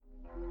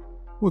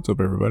What's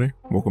up, everybody?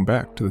 Welcome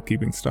back to the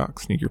Keeping Stock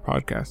Sneaker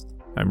Podcast.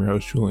 I'm your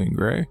host, Julian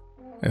Gray.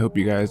 I hope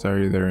you guys are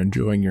either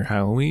enjoying your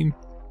Halloween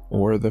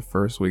or the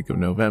first week of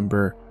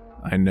November.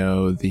 I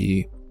know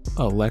the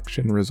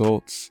election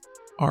results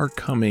are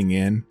coming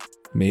in.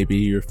 Maybe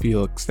you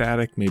feel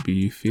ecstatic, maybe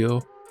you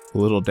feel a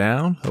little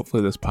down.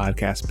 Hopefully this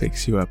podcast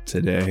picks you up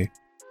today.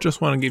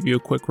 Just want to give you a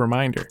quick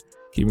reminder.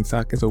 Keeping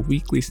Stock is a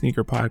weekly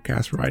sneaker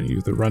podcast providing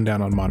you the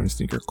rundown on modern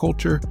sneaker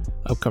culture,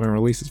 upcoming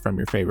releases from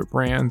your favorite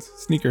brands,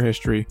 sneaker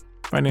history,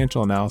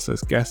 financial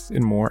analysis, guests,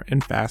 and more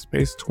in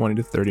fast-paced 20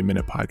 to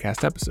 30-minute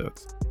podcast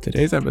episodes.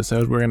 Today's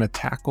episode, we're going to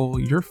tackle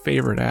your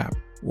favorite app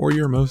or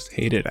your most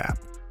hated app,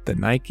 the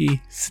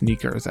Nike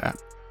Sneakers app.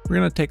 We're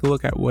going to take a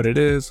look at what it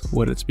is,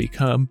 what it's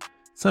become,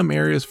 some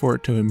areas for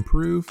it to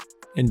improve,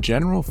 and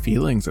general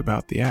feelings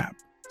about the app.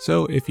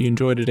 So if you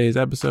enjoyed today's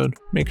episode,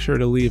 make sure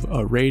to leave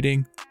a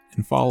rating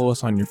and follow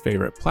us on your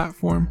favorite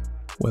platform.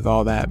 With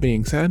all that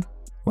being said,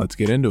 let's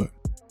get into it.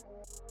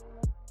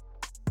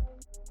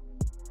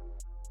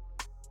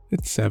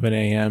 It's 7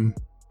 a.m.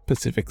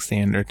 Pacific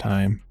Standard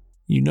Time.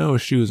 You know a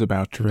shoe's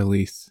about to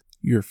release.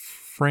 You're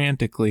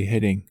frantically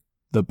hitting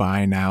the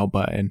buy now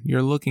button.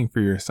 You're looking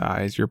for your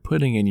size. You're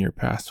putting in your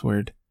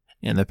password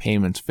and the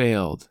payment's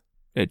failed.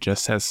 It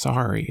just says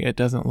sorry. It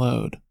doesn't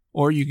load.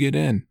 Or you get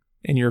in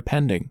and you're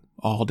pending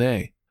all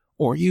day.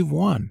 Or you've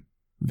won.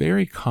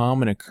 Very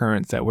common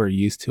occurrence that we're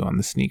used to on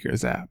the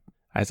Sneakers app.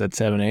 I said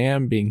 7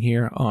 a.m. being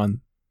here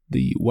on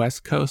the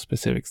West Coast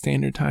Pacific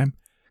Standard Time.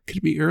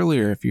 Could be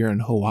earlier if you're in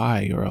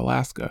Hawaii or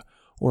Alaska,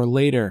 or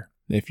later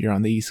if you're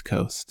on the East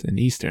Coast in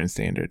Eastern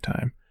Standard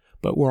Time.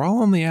 But we're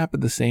all on the app at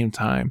the same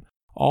time,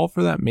 all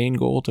for that main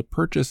goal to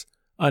purchase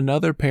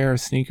another pair of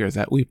sneakers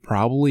that we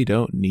probably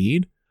don't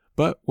need,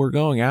 but we're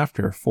going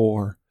after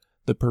for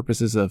the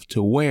purposes of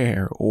to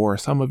wear, or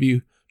some of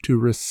you to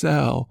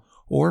resell,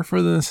 or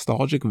for the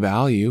nostalgic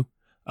value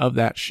of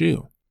that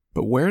shoe.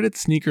 But where did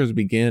sneakers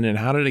begin and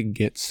how did it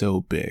get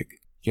so big?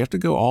 You have to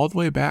go all the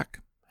way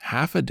back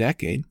half a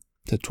decade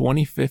to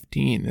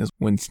 2015 is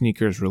when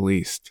sneakers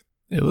released.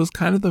 It was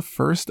kind of the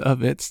first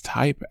of its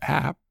type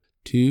app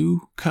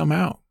to come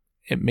out.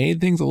 It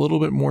made things a little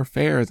bit more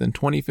fair, as in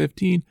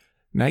 2015,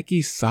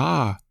 Nike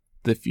saw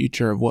the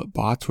future of what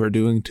bots were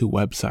doing to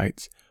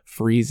websites,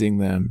 freezing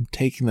them,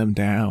 taking them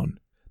down,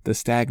 the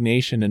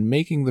stagnation, and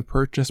making the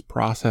purchase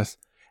process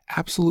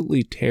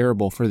absolutely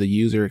terrible for the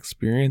user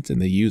experience and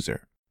the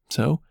user.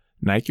 So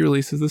Nike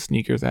releases the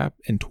Sneakers app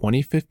in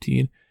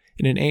 2015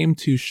 in an aim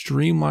to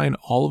streamline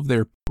all of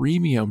their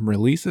premium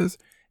releases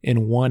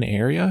in one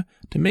area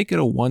to make it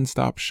a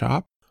one-stop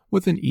shop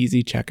with an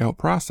easy checkout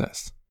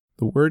process.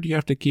 The word you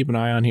have to keep an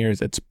eye on here is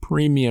it's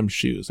premium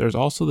shoes. There's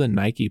also the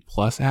Nike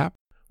Plus app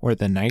or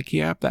the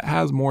Nike app that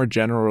has more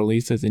general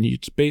releases, and you're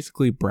just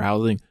basically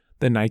browsing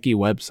the Nike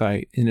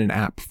website in an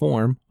app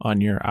form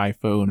on your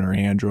iPhone or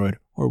Android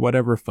or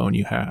whatever phone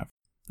you have.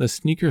 The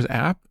Sneakers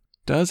app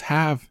does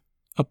have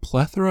a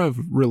plethora of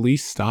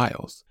release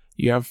styles.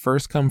 You have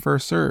first come,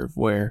 first serve,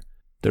 where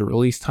the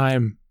release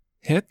time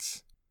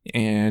hits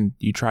and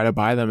you try to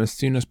buy them as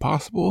soon as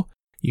possible.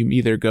 You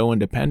either go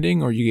into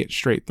pending or you get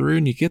straight through,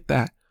 and you get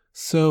that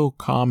so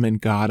common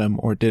got 'em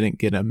or didn't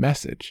get a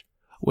message,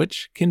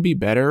 which can be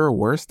better or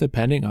worse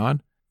depending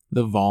on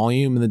the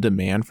volume and the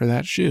demand for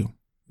that shoe.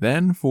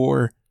 Then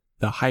for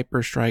the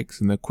hyper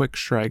strikes and the quick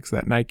strikes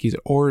that Nike's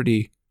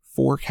already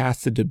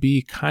forecasted to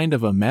be kind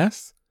of a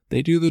mess,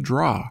 they do the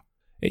draw.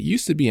 It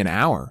used to be an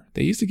hour.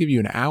 They used to give you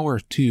an hour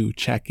to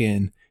check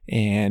in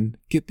and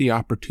get the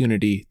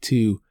opportunity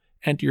to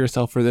enter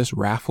yourself for this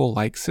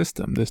raffle-like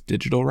system, this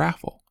digital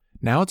raffle.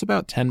 Now it's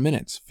about 10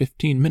 minutes,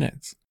 15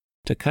 minutes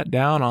to cut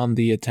down on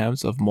the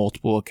attempts of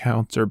multiple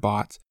accounts or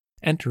bots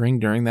entering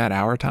during that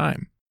hour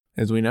time.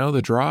 As we know,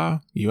 the draw,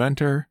 you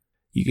enter,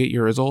 you get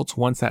your results.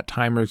 Once that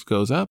timer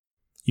goes up,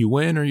 you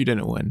win or you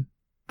didn't win.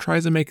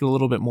 Tries to make it a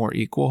little bit more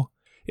equal.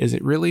 Is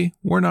it really?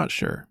 We're not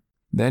sure.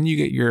 Then you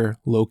get your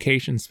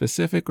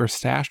location-specific or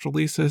stashed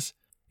releases.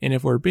 And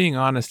if we're being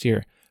honest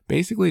here,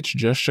 basically it's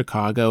just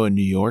Chicago and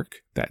New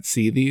York that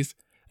see these.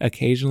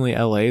 Occasionally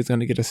LA is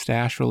going to get a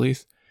stash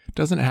release. It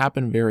doesn't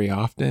happen very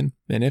often.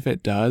 And if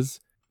it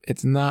does,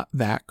 it's not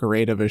that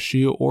great of a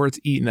shoe, or it's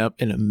eaten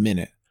up in a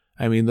minute.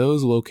 I mean,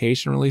 those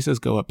location releases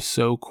go up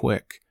so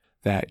quick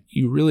that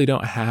you really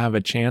don't have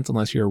a chance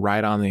unless you're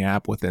right on the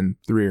app within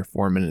 3 or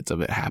 4 minutes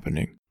of it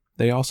happening.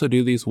 They also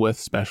do these with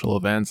special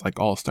events like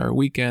All-Star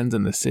Weekends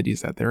in the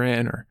cities that they're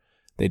in, or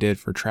they did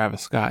for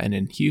Travis Scott and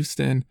in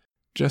Houston,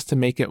 just to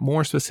make it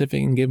more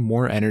specific and give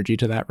more energy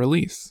to that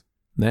release.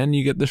 Then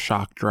you get the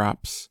shock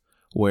drops,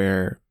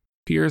 where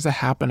appears to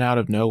happen out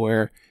of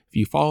nowhere. If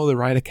you follow the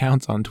right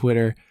accounts on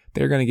Twitter,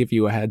 they're going to give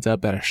you a heads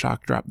up that a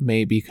shock drop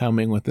may be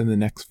coming within the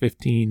next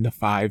 15 to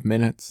 5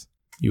 minutes.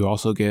 You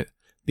also get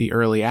the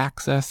early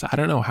access. I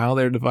don't know how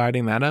they're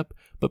dividing that up,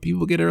 but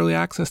people get early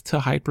access to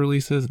hype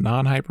releases,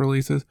 non-hype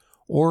releases,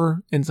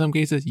 or in some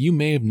cases, you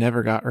may have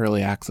never got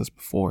early access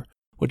before,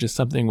 which is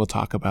something we'll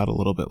talk about a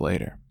little bit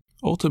later.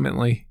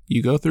 Ultimately,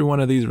 you go through one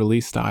of these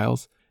release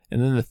styles,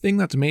 and then the thing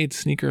that's made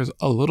sneakers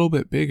a little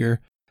bit bigger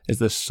is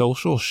the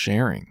social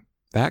sharing.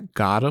 that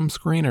got 'em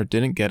screen or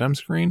didn't get 'em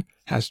screen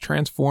has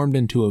transformed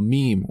into a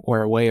meme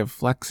or a way of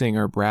flexing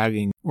or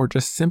bragging or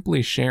just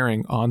simply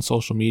sharing on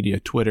social media,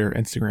 Twitter,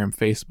 Instagram,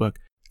 Facebook,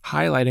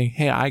 highlighting,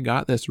 hey, I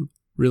got this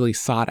really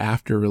sought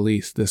after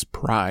release, this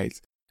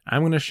prize.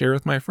 I'm going to share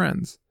with my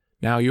friends.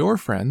 Now your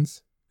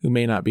friends, who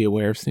may not be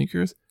aware of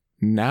sneakers,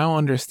 now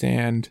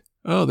understand,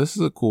 oh, this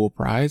is a cool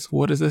prize.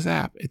 What is this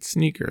app? It's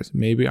sneakers.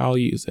 Maybe I'll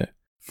use it.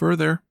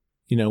 Further,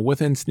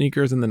 within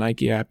sneakers in the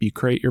Nike app, you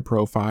create your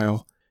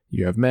profile.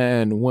 You have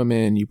men,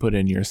 women, you put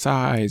in your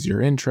size,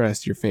 your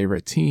interests, your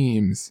favorite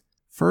teams.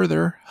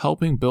 Further,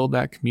 helping build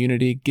that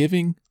community,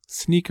 giving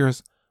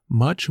sneakers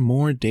much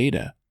more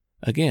data.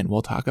 Again,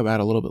 we'll talk about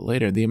a little bit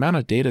later. The amount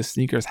of data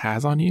sneakers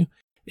has on you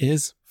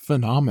is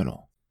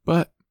phenomenal.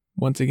 But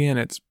once again,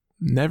 it's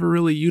never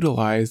really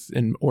utilized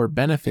or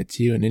benefits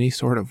you in any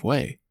sort of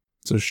way.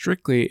 So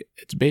strictly,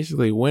 it's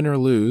basically win or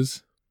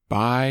lose,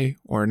 buy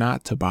or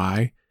not to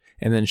buy,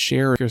 and then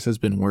share has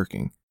been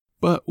working.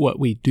 But what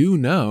we do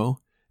know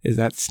is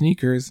that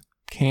sneakers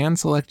can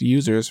select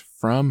users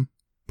from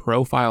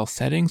profile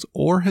settings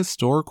or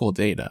historical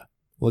data.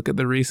 Look at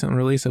the recent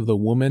release of the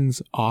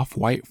women's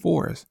Off-White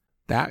 4s.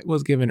 That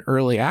was given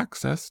early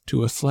access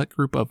to a select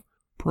group of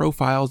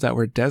profiles that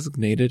were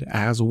designated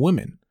as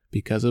women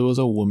because it was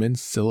a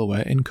woman's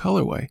silhouette and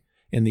colorway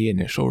in the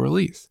initial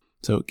release.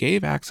 So it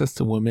gave access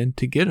to women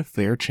to get a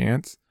fair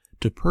chance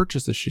to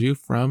purchase a shoe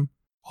from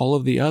all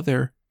of the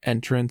other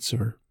entrants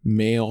or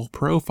male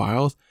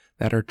profiles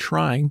that are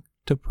trying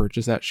to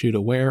purchase that shoe to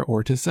wear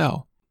or to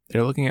sell.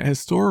 They're looking at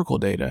historical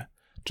data,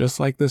 just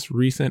like this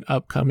recent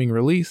upcoming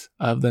release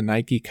of the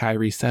Nike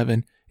Kyrie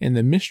 7 in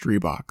the mystery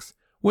box,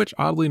 which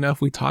oddly enough,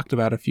 we talked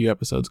about a few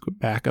episodes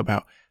back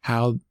about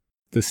how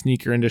the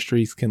sneaker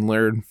industries can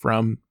learn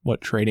from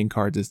what trading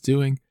cards is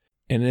doing.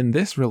 And in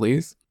this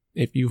release,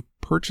 if you've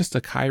purchased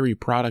a Kyrie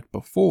product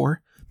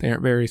before, they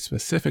aren't very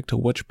specific to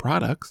which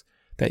products,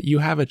 that you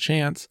have a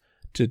chance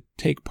to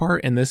take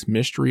part in this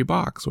mystery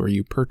box where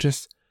you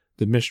purchase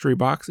the mystery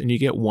box and you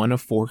get one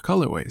of 4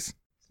 colorways,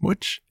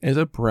 which is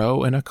a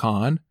pro and a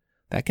con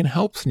that can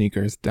help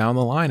sneakers down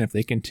the line if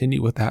they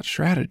continue with that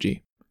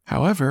strategy.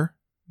 However,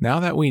 now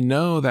that we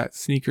know that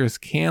sneakers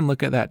can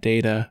look at that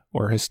data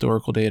or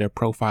historical data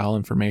profile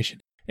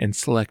information and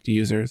select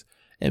users,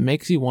 it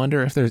makes you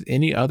wonder if there's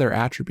any other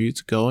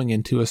attributes going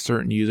into a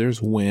certain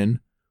user's win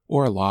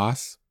or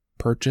loss,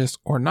 purchase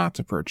or not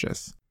to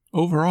purchase.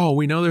 Overall,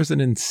 we know there's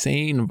an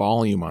insane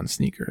volume on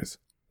sneakers.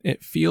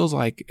 It feels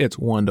like it's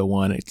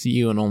one-to-one. It's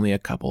you and only a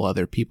couple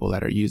other people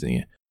that are using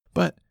it.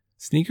 But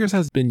sneakers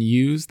has been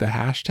used, the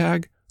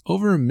hashtag,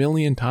 over 1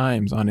 million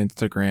times on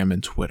Instagram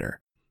and Twitter.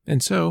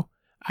 And so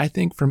I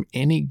think from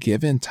any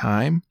given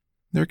time,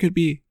 there could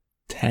be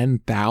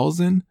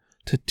 10,000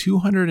 to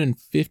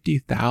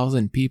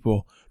 250,000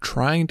 people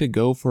trying to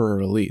go for a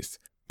release.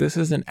 This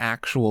isn't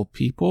actual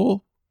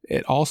people.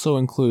 It also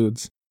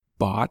includes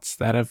bots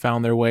that have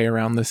found their way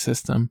around the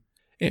system.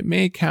 It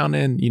may count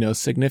in,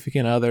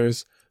 significant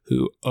others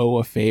who owe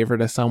a favor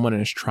to someone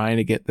and is trying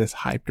to get this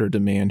hyped or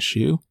demand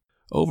shoe.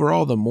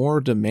 Overall, the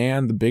more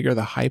demand, the bigger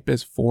the hype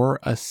is for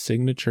a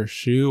signature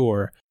shoe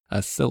or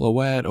a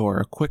silhouette or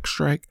a quick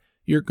strike,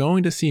 you're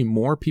going to see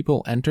more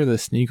people enter the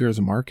sneakers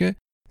market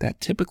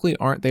that typically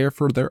aren't there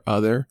for their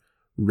other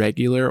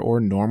regular or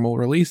normal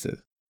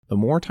releases. The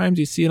more times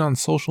you see it on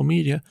social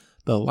media,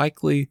 the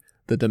likely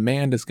the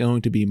demand is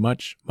going to be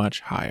much,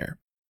 much higher.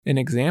 An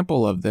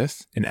example of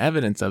this, and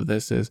evidence of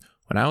this, is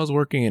when I was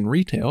working in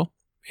retail,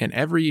 and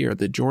every year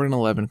the Jordan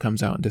 11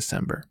 comes out in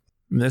December.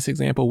 In this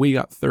example, we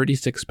got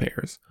 36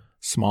 pairs,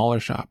 smaller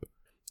shop.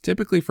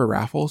 Typically for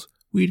raffles,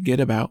 we'd get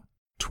about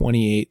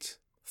 28,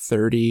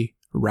 30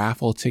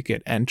 raffle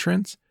ticket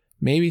entrants,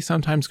 maybe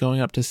sometimes going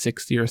up to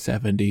 60 or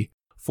 70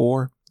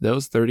 for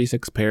those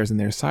 36 pairs in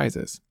their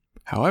sizes.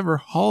 However,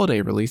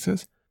 holiday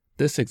releases,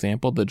 this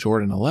example, the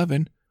Jordan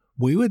 11,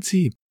 we would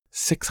see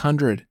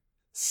 600,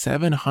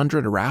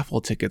 700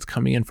 raffle tickets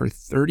coming in for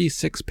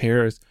 36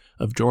 pairs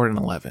of Jordan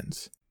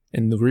 11s.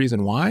 And the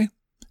reason why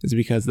is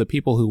because the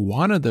people who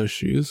wanted those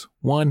shoes,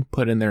 1,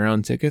 put in their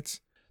own tickets,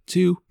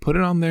 2, put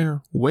it on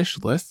their wish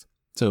list.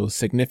 So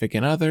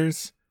significant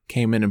others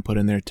came in and put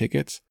in their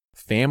tickets.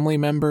 Family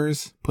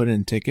members put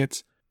in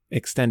tickets.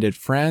 Extended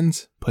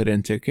friends put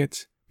in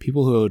tickets.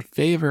 People who owed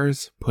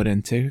favors put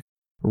in tickets.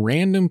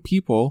 Random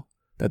people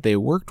that they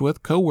worked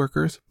with,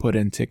 coworkers, put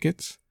in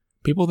tickets.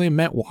 People they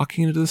met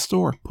walking into the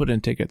store put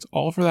in tickets,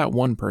 all for that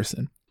one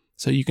person.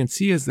 So you can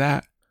see as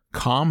that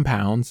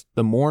compounds,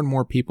 the more and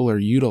more people are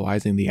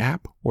utilizing the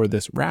app, or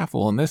this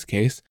raffle in this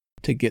case,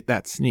 to get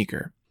that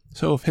sneaker.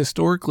 So if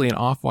historically an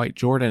Off-White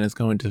Jordan is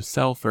going to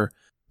sell for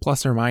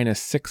plus or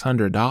minus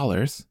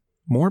 $600,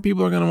 more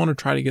people are going to want to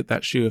try to get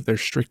that shoe if they're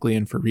strictly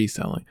in for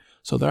reselling.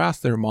 So they'll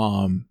ask their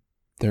mom,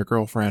 their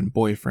girlfriend,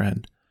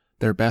 boyfriend,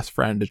 their best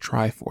friend to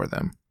try for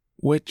them,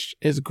 which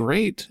is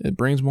great. It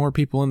brings more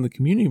people in the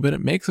community, but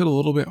it makes it a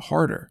little bit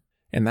harder.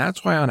 And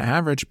that's why on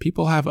average,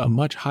 people have a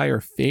much higher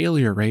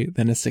failure rate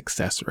than a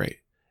success rate.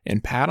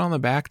 And pat on the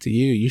back to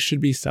you, you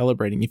should be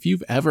celebrating. If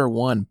you've ever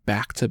won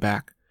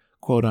back-to-back,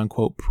 quote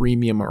unquote,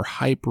 premium or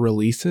hype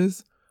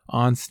releases,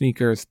 on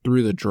sneakers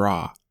through the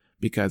draw,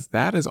 because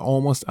that is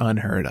almost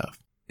unheard of.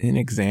 An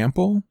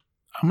example,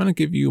 I'm going to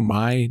give you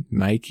my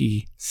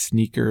Nike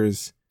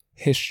sneakers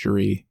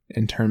history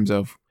in terms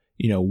of,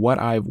 what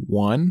I've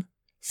won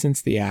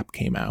since the app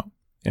came out.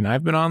 And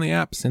I've been on the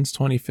app since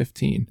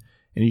 2015.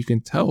 And you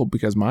can tell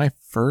because my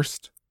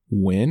first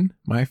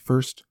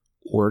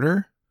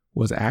order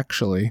was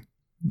actually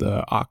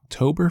the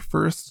October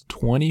 1st,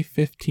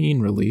 2015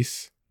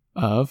 release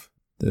of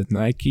the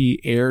Nike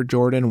Air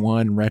Jordan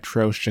 1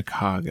 Retro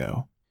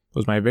Chicago. It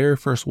was my very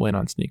first win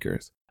on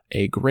sneakers.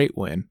 A great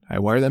win. I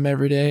wear them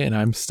every day and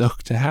I'm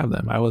stoked to have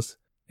them. I was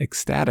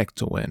ecstatic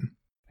to win.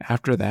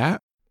 After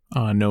that,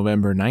 on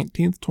November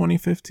 19th,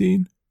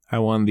 2015, I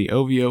won the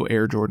OVO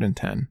Air Jordan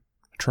 10.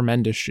 A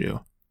tremendous shoe.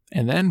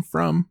 And then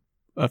from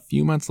a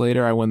few months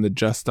later, I won the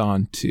Just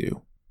On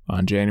 2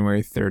 on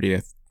January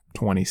 30th,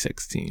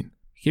 2016.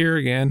 Here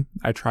again,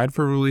 I tried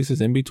for releases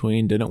in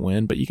between, didn't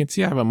win, but you can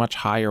see I have a much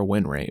higher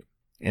win rate.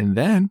 And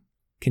then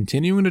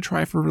continuing to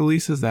try for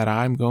releases that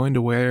I'm going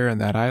to wear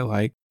and that I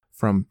like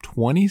from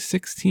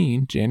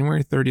 2016,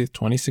 January 30th,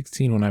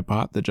 2016, when I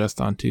bought the Just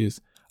On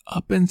 2s,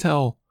 up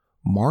until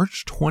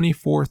March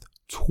 24th,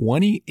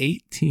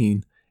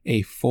 2018,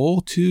 a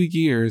full 2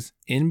 years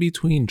in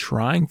between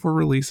trying for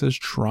releases,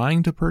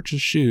 trying to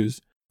purchase shoes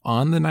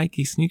on the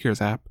Nike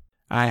sneakers app,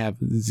 I have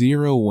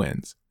 0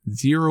 wins,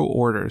 0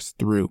 orders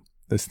through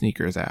the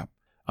sneakers app.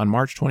 On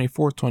March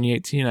 24th,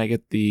 2018, I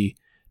get the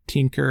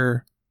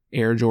Tinker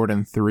Air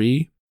Jordan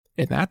 3,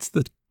 and that's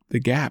the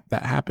gap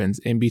that happens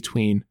in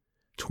between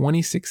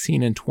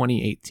 2016 and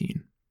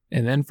 2018.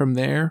 And then from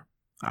there,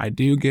 I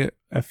do get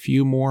a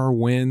few more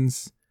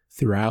wins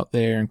throughout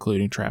there,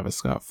 including Travis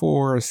Scott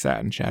 4s,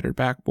 satin shattered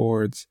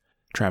backboards,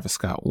 Travis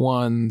Scott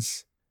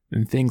 1s,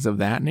 and things of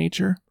that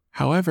nature.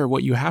 However,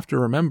 what you have to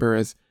remember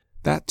is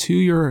that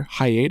 2-year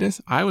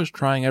hiatus, I was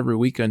trying every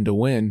weekend to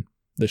win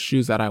the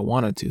shoes that I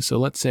wanted to. So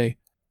let's say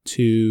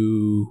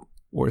 2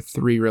 or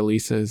 3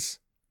 releases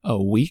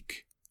a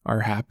week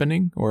are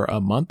happening, or a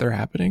month are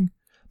happening.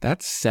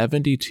 That's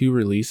 72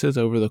 releases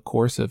over the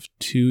course of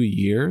 2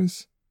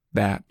 years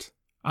that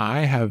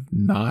I have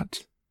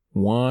not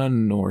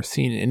won or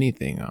seen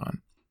anything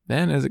on.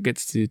 Then as it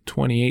gets to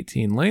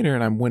 2018 later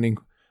and I'm winning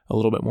a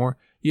little bit more,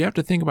 you have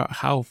to think about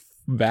how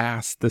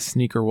vast the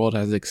sneaker world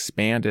has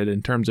expanded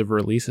in terms of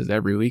releases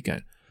every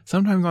weekend.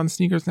 Sometimes on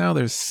sneakers now,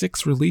 there's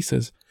 6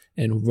 releases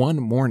in one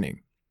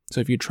morning. So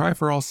if you try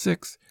for all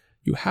 6,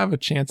 you have a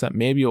chance that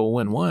maybe you'll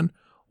win 1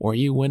 or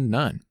you win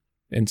none.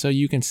 And so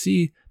you can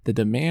see the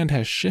demand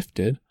has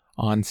shifted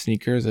on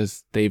sneakers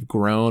as they've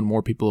grown.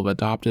 More people have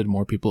adopted,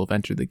 more people have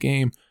entered the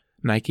game.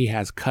 Nike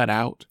has cut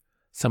out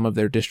some of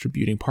their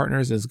distributing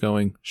partners, is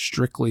going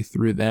strictly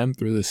through them,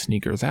 through the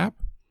sneakers app.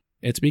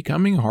 It's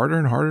becoming harder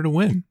and harder to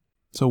win.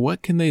 So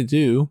what can they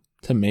do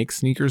to make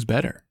sneakers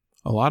better?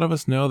 A lot of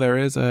us know there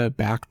is a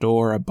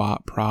backdoor, a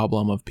bot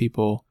problem of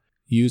people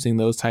using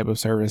those type of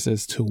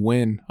services to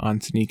win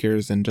on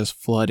sneakers and just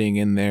flooding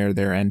in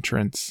their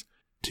entrance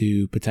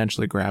to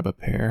potentially grab a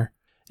pair.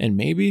 And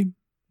maybe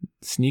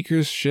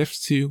sneakers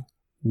shifts to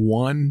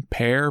 1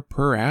 pair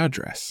per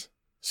address.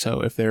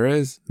 So if there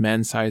is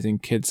men's sizing,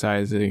 kid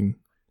sizing,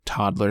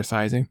 toddler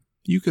sizing,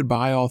 you could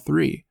buy all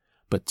 3.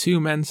 But 2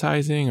 men's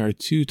sizing or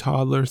 2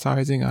 toddler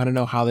sizing, I don't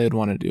know how they'd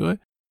want to do it.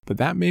 But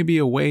that may be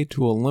a way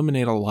to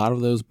eliminate a lot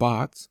of those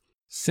bots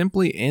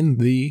simply in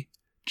the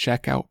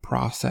checkout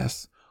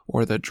process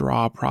or the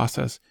draw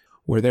process,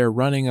 where they're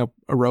running a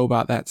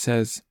robot that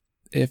says,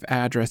 if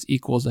address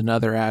equals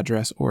another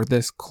address or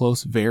this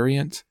close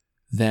variant,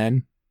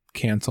 then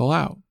cancel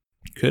out.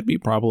 Could be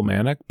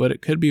problematic, but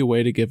it could be a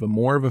way to give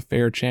more of a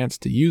fair chance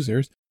to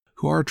users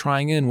who are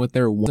trying in with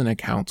their one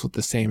accounts with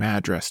the same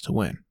address to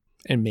win.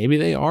 And maybe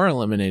they are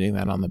eliminating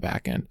that on the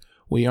back end.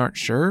 We aren't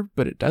sure,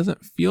 but it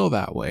doesn't feel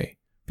that way,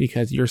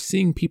 because you're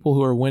seeing people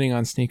who are winning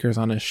on sneakers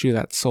on a shoe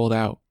that's sold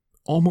out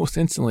almost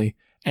instantly,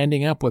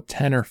 ending up with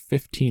 10 or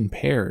 15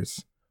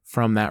 pairs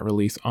from that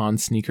release on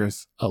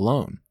sneakers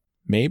alone.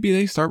 Maybe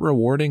they start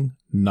rewarding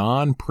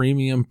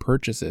non-premium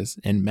purchases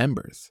and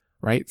members,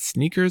 right?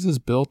 Sneakers is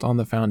built on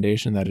the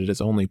foundation that it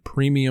is only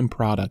premium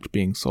product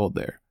being sold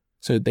there.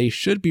 So they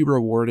should be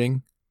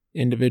rewarding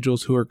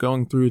individuals who are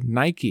going through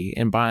Nike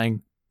and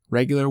buying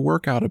regular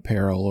workout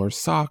apparel or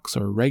socks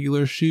or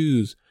regular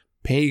shoes,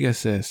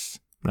 Pegasus,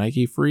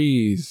 Nike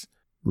Freeze,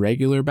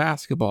 regular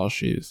basketball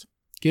shoes,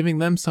 giving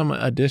them some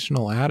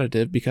additional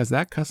additive because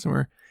that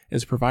customer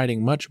is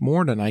providing much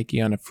more to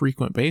Nike on a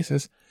frequent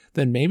basis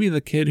than maybe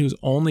the kid who's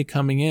only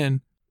coming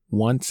in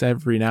once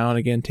every now and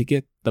again to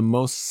get the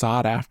most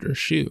sought after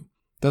shoe.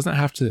 Doesn't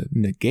have to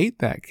negate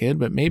that kid,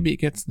 but maybe it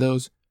gets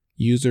those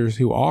users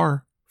who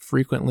are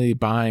frequently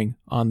buying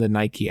on the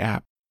Nike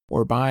app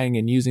or buying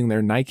and using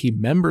their Nike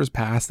members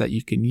pass that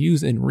you can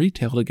use in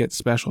retail to get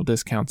special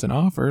discounts and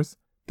offers.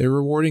 They're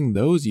rewarding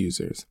those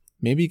users,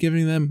 maybe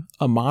giving them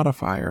a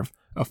modifier of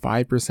a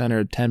 5%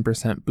 or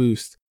 10%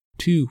 boost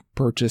to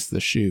purchase the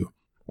shoe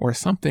or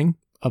something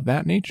of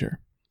that nature.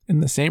 In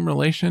the same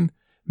relation,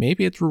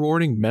 maybe it's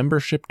rewarding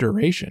membership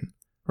duration,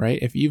 right?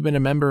 If you've been a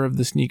member of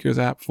the sneakers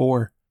app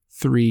for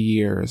 3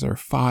 years or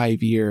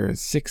 5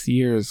 years, 6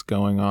 years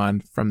going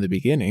on from the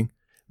beginning,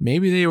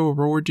 maybe they will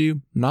reward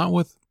you not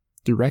with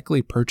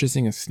directly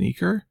purchasing a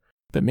sneaker,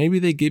 but maybe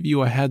they give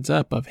you a heads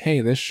up of,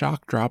 hey, this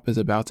shock drop is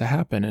about to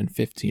happen in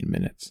 15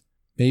 minutes.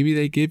 Maybe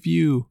they give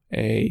you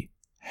a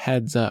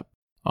heads up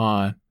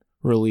on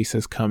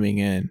releases coming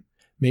in.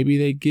 Maybe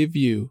they give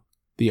you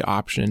the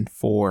option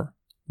for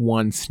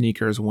one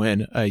sneakers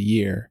win a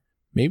year.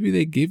 Maybe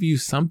they give you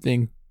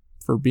something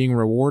for being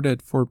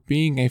rewarded for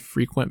being a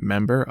frequent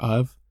member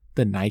of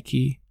the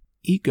Nike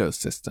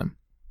ecosystem.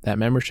 That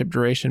membership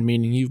duration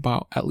meaning you've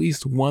bought at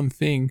least one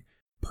thing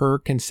per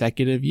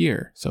consecutive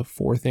year. So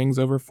 4 things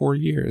over 4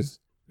 years.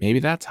 Maybe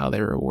that's how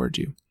they reward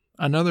you.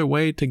 Another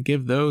way to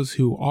give those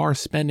who are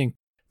spending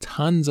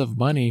tons of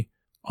money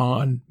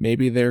on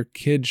maybe their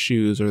kids'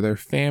 shoes or their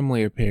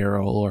family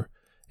apparel or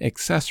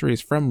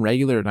accessories from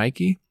regular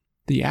Nike,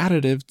 the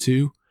additive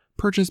to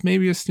purchase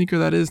maybe a sneaker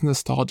that is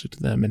nostalgic to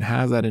them and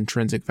has that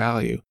intrinsic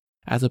value,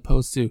 as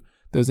opposed to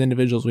those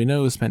individuals we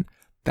know who spent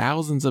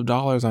thousands of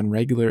dollars on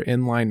regular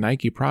inline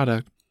Nike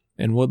product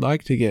and would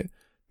like to get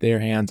their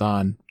hands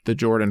on the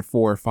Jordan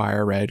 4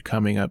 Fire Red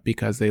coming up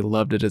because they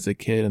loved it as a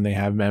kid and they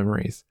have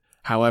memories.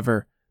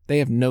 However, they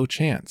have no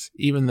chance.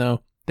 Even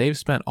though they've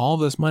spent all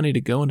this money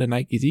to go into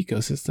Nike's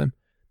ecosystem,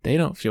 they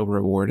don't feel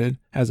rewarded,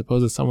 as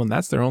opposed to someone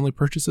that's their only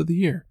purchase of the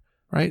year,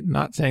 right?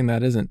 Not saying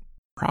that isn't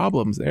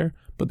problems there,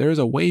 but there's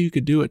a way you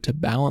could do it to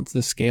balance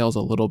the scales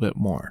a little bit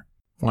more.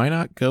 Why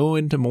not go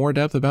into more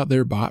depth about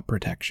their bot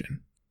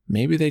protection?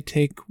 Maybe they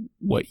take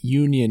what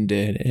Union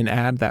did and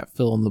add that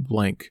fill in the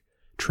blank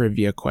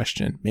trivia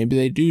question. Maybe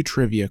they do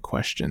trivia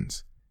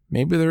questions.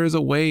 Maybe there is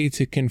a way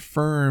to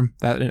confirm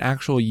that an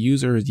actual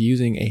user is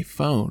using a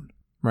phone,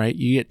 right?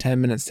 You get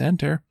 10 minutes to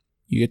enter.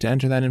 You get to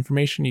enter that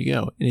information, you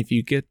go. And if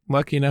you get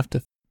lucky enough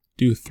to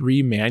do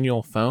 3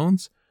 manual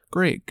phones,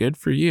 great, good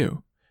for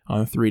you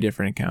on 3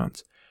 different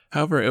accounts.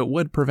 However, it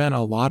would prevent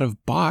a lot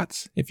of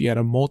bots if you had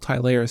a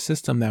multi-layer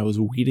system that was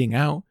weeding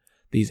out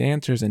these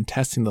answers and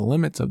testing the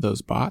limits of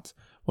those bots,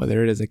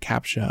 whether it is a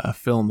CAPTCHA, a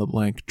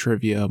fill-in-the-blank,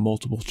 trivia,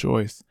 multiple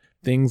choice,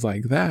 things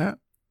like that,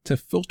 to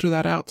filter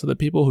that out to the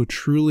people who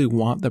truly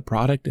want the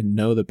product and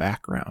know the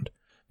background.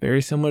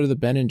 Very similar to the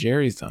Ben &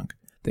 Jerry's dunk.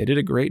 They did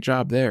a great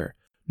job there.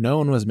 No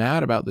one was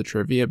mad about the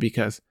trivia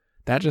because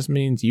that just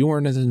means you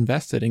weren't as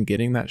invested in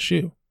getting that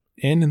shoe.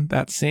 In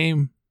that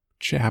same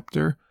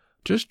chapter,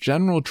 just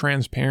general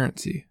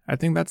transparency. I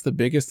think that's the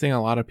biggest thing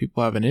a lot of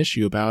people have an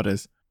issue about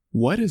is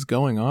what is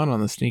going on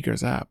the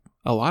sneakers app.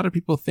 A lot of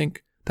people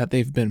think that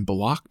they've been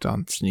blocked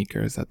on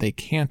sneakers, that they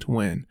can't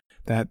win,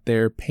 that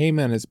their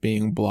payment is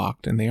being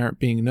blocked and they aren't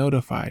being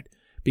notified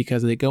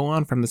because they go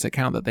on from this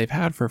account that they've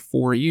had for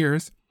 4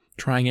 years,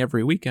 trying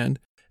every weekend.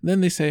 And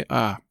then they say,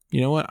 you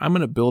know what? I'm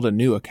going to build a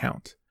new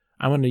account.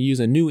 I'm going to use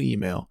a new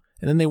email.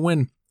 And then they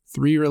win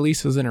 3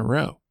 releases in a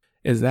row.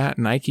 Is that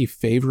Nike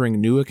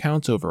favoring new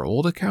accounts over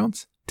old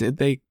accounts? Did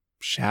they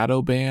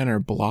shadow ban or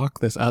block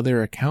this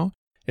other account?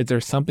 Is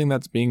there something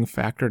that's being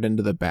factored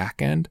into the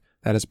back end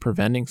that is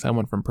preventing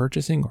someone from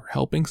purchasing or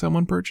helping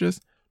someone purchase?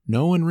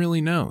 No one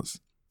really knows.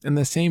 In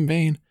the same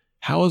vein,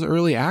 how is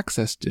early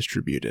access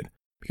distributed?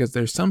 Because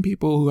there's some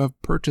people who have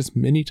purchased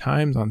many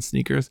times on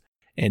sneakers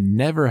and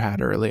never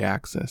had early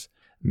access.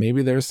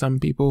 Maybe there's some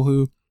people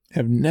who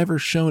have never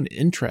shown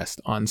interest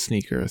on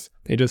sneakers.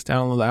 They just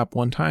download the app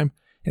one time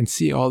and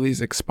see all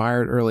these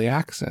expired early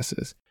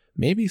accesses.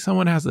 Maybe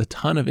someone has a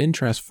ton of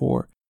interest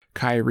for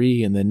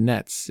Kyrie and the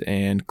Nets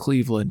and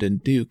Cleveland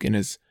and Duke and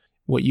is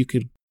what you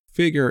could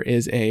figure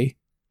is a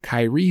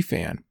Kyrie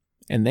fan.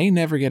 And they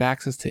never get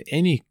access to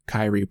any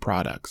Kyrie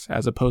products,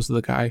 as opposed to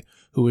the guy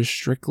who is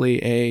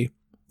strictly a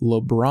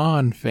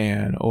LeBron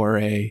fan or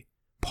a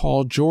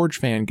Paul George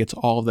fan gets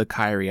all of the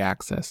Kyrie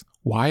access.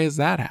 Why is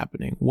that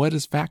happening? What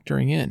is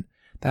factoring in?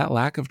 That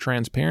lack of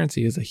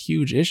transparency is a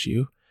huge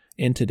issue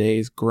in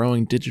today's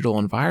growing digital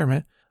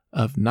environment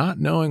of not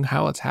knowing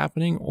how it's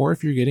happening or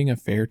if you're getting a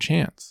fair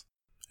chance.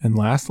 And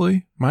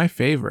lastly, my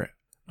favorite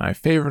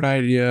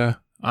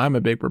idea, I'm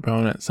a big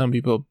proponent, some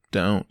people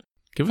don't.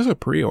 Give us a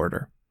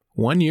pre-order.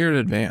 1 year in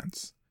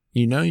advance.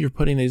 You know you're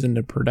putting these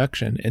into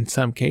production in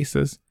some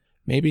cases,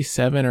 maybe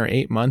 7 or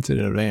 8 months in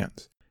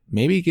advance.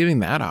 Maybe giving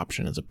that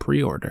option as a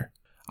pre-order.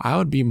 I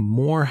would be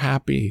more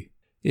happy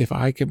if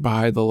I could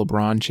buy the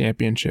LeBron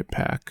championship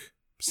pack.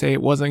 Say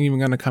it wasn't even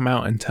going to come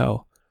out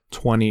until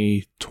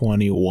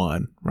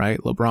 2021, right?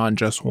 LeBron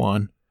just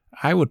won.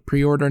 I would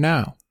pre-order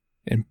now.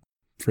 And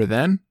for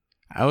then,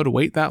 I would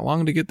wait that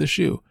long to get the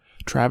shoe.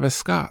 Travis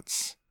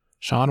Scott's,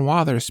 Sean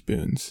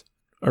Wotherspoon's,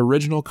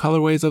 original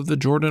colorways of the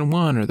Jordan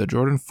 1 or the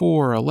Jordan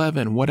 4,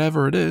 11,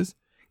 whatever it is,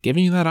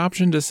 giving you that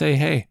option to say,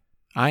 hey,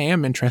 I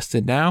am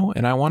interested now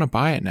and I want to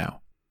buy it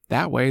now.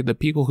 That way, the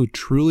people who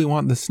truly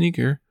want the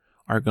sneaker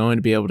are going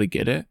to be able to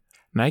get it.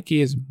 Nike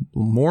is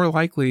more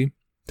likely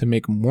to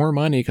make more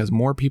money because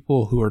more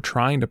people who are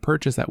trying to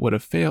purchase that would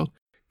have failed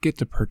get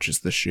to purchase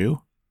the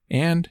shoe.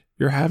 And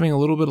you're having a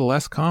little bit of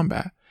less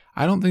combat.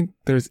 I don't think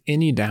there's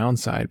any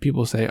downside.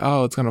 People say,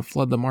 oh, it's going to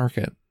flood the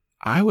market.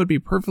 I would be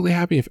perfectly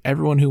happy if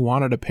everyone who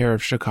wanted a pair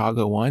of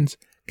Chicago 1s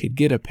could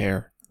get a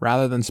pair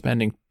rather than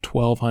spending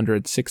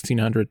 $1,200,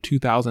 $1,600,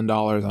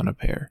 $2,000 on a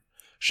pair.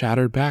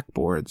 Shattered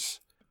backboards,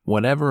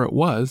 whatever it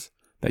was,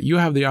 that you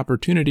have the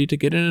opportunity to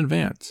get in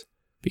advance,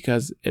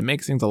 because it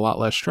makes things a lot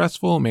less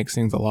stressful, makes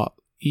things a lot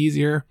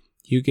easier.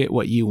 You get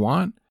what you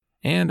want,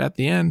 and at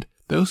the end,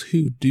 those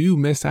who do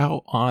miss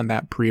out on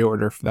that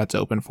pre-order that's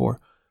open for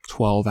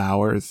 12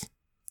 hours,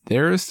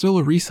 there is still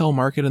a resale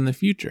market in the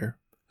future.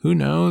 Who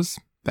knows?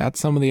 That's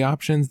some of the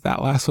options.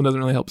 That last one doesn't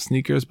really help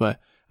sneakers, but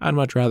I'd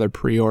much rather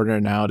pre-order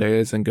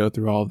nowadays and go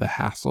through all of the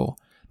hassle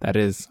that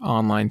is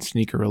online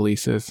sneaker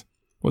releases.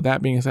 With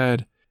that being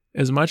said,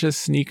 as much as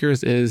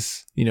sneakers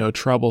is,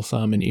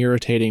 troublesome and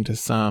irritating to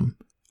some,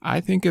 I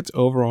think it's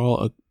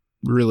overall a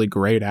really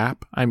great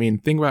app. I mean,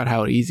 think about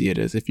how easy it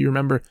is. If you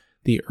remember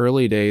the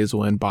early days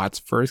when bots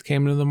first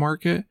came into the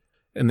market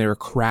and they were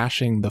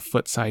crashing the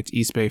foot sites,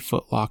 Eastbay,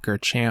 Foot Locker,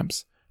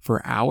 Champs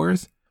for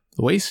hours,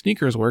 the way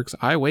sneakers works,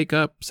 I wake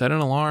up, set an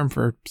alarm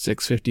for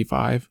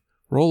 6:55,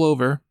 roll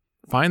over,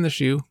 find the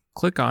shoe,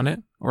 click on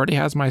it, already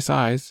has my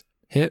size,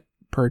 hit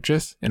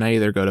purchase, and I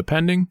either go to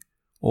pending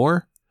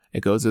or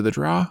it goes to the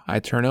draw, I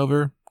turn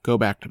over, go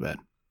back to bed.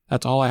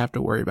 That's all I have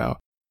to worry about.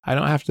 I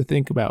don't have to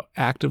think about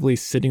actively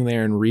sitting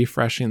there and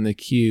refreshing the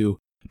queue,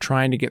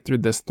 trying to get through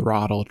this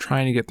throttle,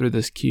 trying to get through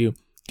this queue,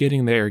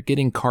 getting there,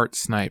 getting cart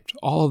sniped,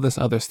 all of this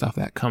other stuff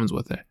that comes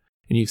with it.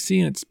 And you've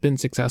seen it's been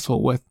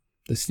successful with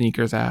the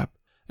sneakers app.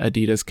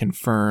 Adidas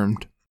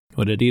confirmed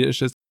what Adidas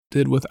just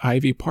did with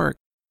Ivy Park,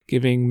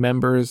 giving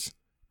members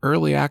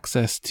early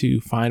access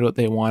to find what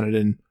they wanted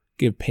and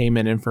give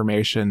payment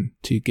information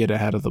to get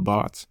ahead of the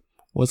bots.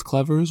 Was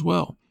clever as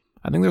well.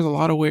 I think there's a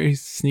lot of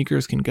ways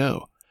sneakers can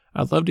go.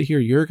 I'd love to hear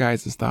your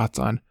guys' thoughts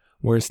on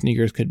where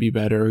sneakers could be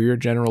better, or your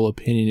general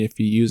opinion if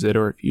you use it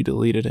or if you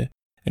deleted it,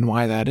 and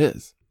why that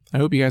is. I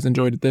hope you guys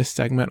enjoyed this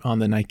segment on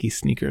the Nike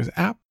Sneakers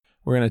app.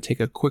 We're going to take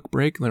a quick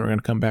break, and then we're going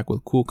to come back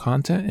with cool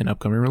content and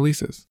upcoming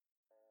releases.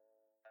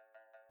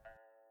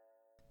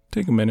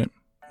 Take a minute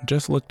and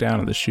just look down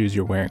at the shoes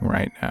you're wearing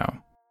right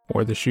now,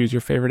 or the shoes your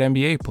favorite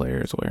NBA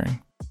player is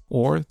wearing,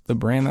 or the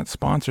brand that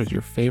sponsors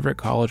your favorite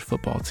college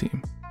football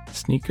team.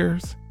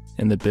 Sneakers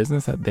and the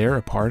business that they're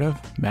a part of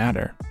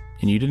matter,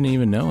 and you didn't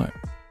even know it.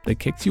 The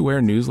Kicks You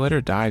Wear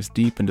newsletter dives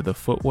deep into the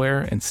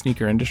footwear and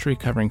sneaker industry,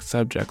 covering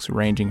subjects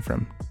ranging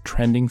from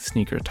trending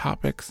sneaker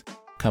topics,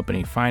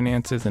 company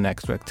finances and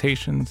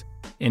expectations,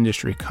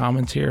 industry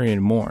commentary,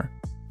 and more.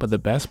 But the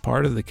best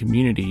part is the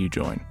community you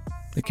join.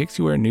 The Kicks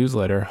You Wear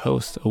newsletter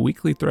hosts a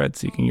weekly thread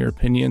seeking your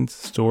opinions,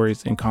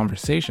 stories, and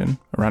conversation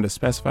around a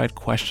specified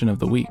question of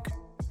the week.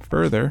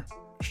 Further,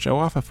 show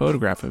off a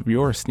photograph of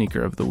your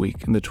sneaker of the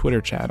week in the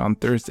Twitter chat on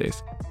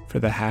Thursdays for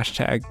the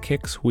hashtag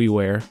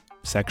KicksWeWear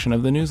section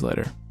of the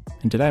newsletter.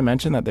 And did I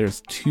mention that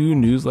there's 2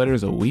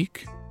 newsletters a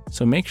week?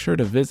 So make sure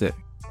to visit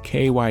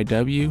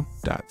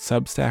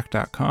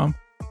kyw.substack.com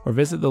or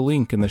visit the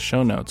link in the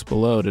show notes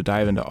below to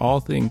dive into all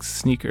things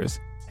sneakers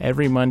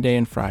every Monday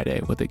and Friday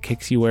with the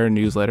Kicks You Wear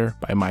newsletter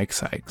by Mike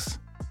Sykes.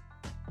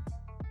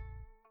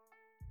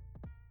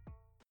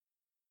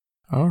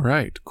 All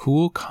right,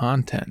 cool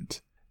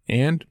content.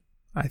 And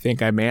I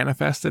think I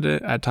manifested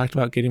it. I talked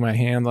about getting my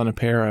hands on a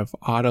pair of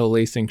auto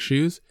lacing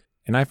shoes,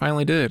 and I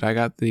finally did. I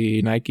got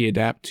the Nike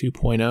Adapt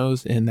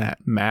 2.0s in that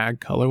mag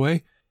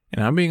colorway,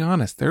 and I'm being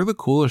honest, they're the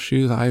coolest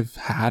shoes I've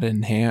had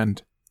in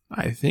hand,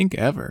 I think,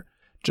 ever.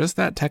 Just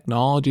that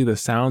technology, the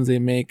sounds they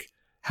make,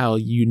 how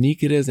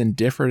unique it is and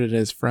different it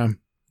is from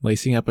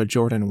lacing up a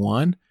Jordan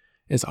 1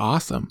 is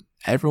awesome.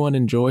 Everyone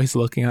enjoys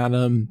looking at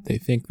them. They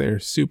think they're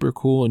super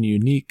cool and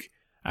unique.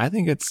 I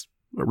think it's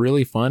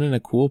really fun and a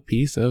cool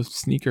piece of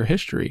sneaker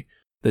history.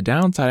 The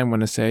downside I'm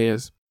going to say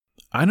is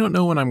I don't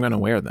know when I'm going to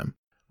wear them.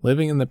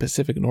 Living in the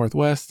Pacific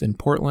Northwest in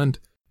Portland,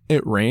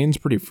 it rains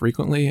pretty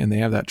frequently and they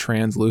have that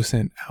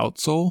translucent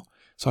outsole.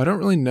 So I don't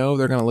really know if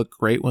they're going to look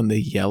great when they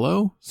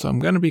yellow. So I'm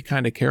going to be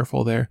kind of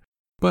careful there.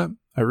 But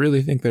I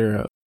really think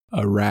they're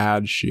a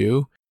rad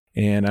shoe,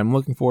 and I'm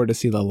looking forward to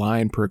see the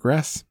line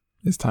progress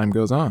as time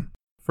goes on.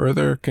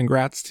 Further,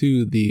 congrats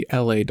to the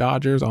LA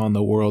Dodgers on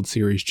the World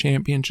Series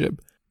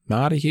championship.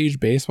 Not a huge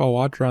baseball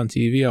watcher on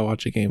TV. I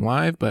watch a game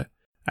live, but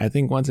I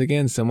think once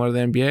again, similar to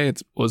the NBA,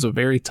 it was a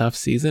very tough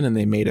season and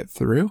they made it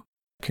through.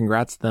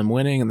 Congrats to them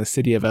winning, and the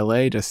city of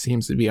LA just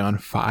seems to be on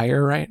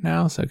fire right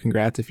now. So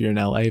congrats if you're an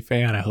LA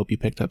fan. I hope you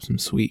picked up some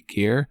sweet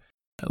gear.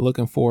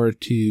 Looking forward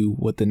to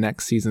what the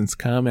next seasons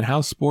come and how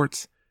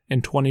sports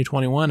in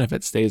 2021, if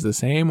it stays the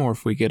same or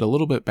if we get a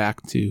little bit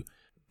back to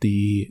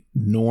the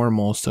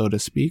normal, so to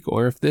speak,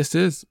 or if this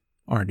is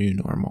our new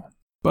normal.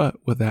 But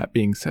with that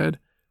being said,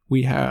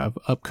 we have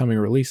upcoming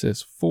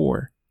releases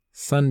for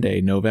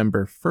Sunday,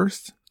 November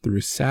 1st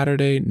through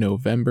Saturday,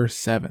 November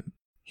 7th.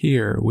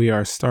 Here we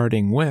are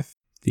starting with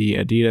the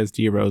Adidas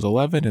D-Rose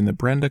 11 in the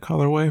Brenda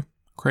colorway.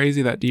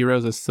 Crazy that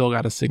D-Rose has still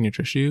got a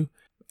signature shoe.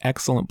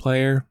 Excellent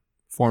player,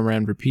 former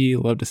MVP.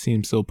 Love to see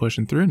him still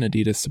pushing through, and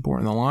Adidas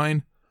supporting the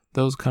line.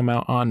 Those come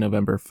out on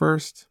November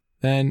 1st.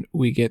 Then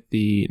we get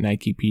the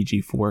Nike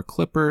PG4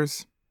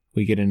 Clippers.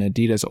 We get an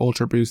Adidas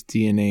Ultra Boost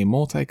DNA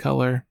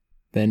multicolor.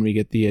 Then we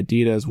get the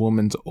Adidas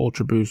Women's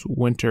Ultra Boost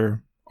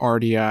Winter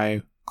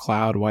RDI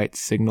cloud white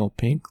signal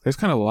pink. There's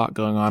kind of a lot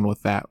going on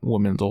with that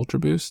women's Ultra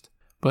Boost,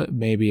 but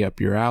maybe up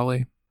your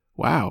alley.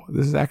 Wow,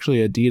 this is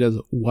actually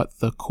Adidas What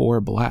the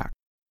Core Black.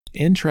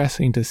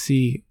 Interesting to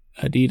see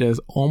Adidas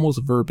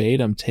almost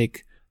verbatim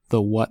take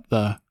the What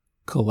the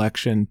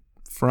collection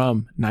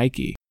from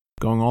Nike,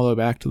 going all the way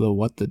back to the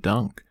What the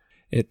Dunk.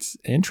 It's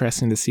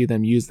interesting to see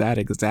them use that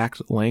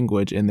exact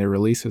language in their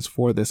releases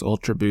for this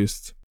Ultra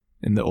Boost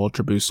and the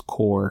Ultra Boost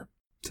Core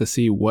to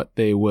see what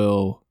they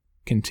will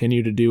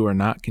continue to do or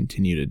not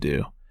continue to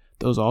do.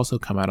 Those also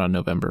come out on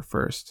November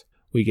 1st.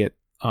 We get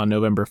on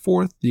November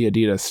 4th, the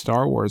Adidas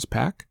Star Wars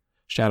pack.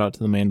 Shout out to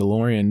The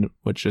Mandalorian,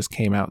 which just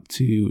came out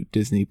to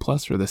Disney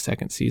Plus for the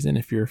second season.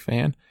 If you're a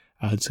fan,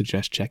 I would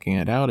suggest checking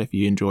it out if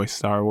you enjoy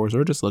Star Wars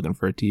or just looking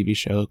for a TV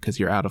show because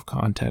you're out of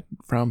content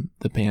from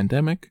the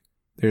pandemic.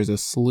 There's a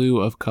slew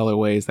of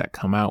colorways that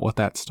come out with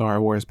that Star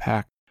Wars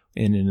pack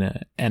in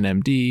an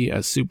NMD, a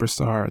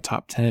Superstar, a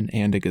Top 10,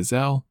 and a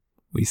Gazelle.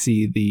 We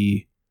see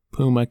the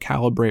Puma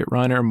Calibrate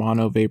Runner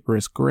Mono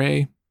Vaporous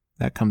Gray.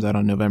 That comes out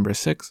on November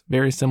 6th.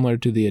 Very similar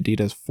to the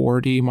Adidas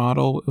 4D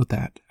model with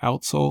that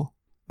outsole.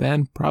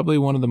 Then, probably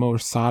one of the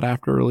most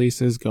sought-after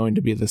releases going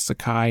to be the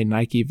Sacai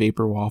Nike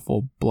Vapor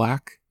Waffle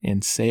Black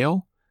and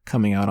Sail,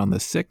 coming out on the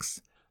 6th.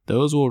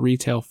 Those will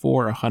retail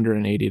for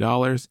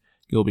 $180.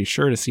 You'll be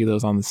sure to see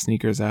those on the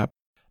Sneakers app.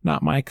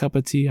 Not my cup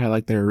of tea, I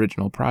like their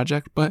original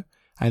project, but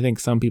I think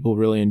some people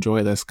really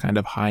enjoy this kind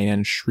of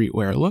high-end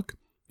streetwear look,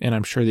 and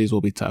I'm sure these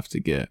will be tough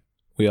to get.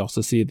 We also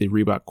see the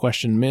Reebok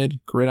Question Mid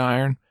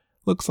Gridiron.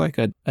 Looks like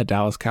a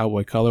Dallas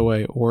Cowboy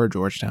colorway or a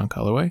Georgetown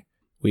colorway.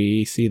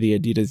 We see the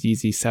Adidas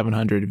Yeezy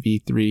 700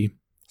 V3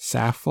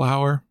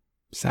 Saffron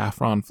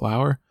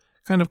Flower.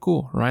 Kind of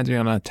cool. Reminds me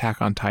of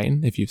Attack on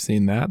Titan, if you've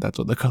seen that. That's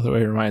what the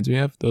colorway reminds me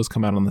of. Those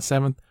come out on the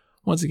 7th.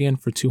 Once again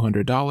for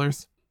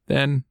 $200.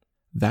 Then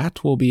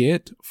that will be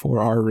it for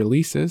our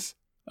releases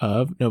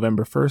of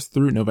November 1st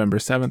through November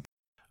 7th.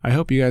 I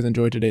hope you guys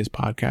enjoyed today's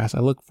podcast. I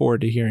look forward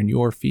to hearing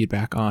your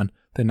feedback on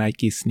the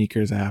Nike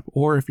Sneakers app,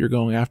 or if you're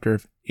going after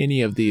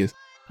any of these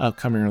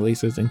upcoming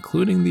releases,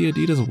 including the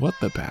Adidas What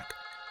the Pack.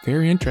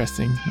 Very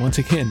interesting. Once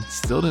again,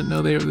 still didn't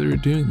know they were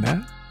doing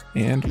that,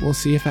 and we'll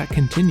see if that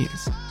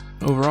continues.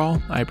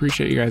 Overall, I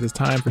appreciate you guys'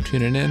 time for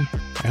tuning in.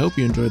 I hope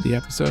you enjoyed the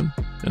episode,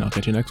 and I'll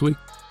catch you next week.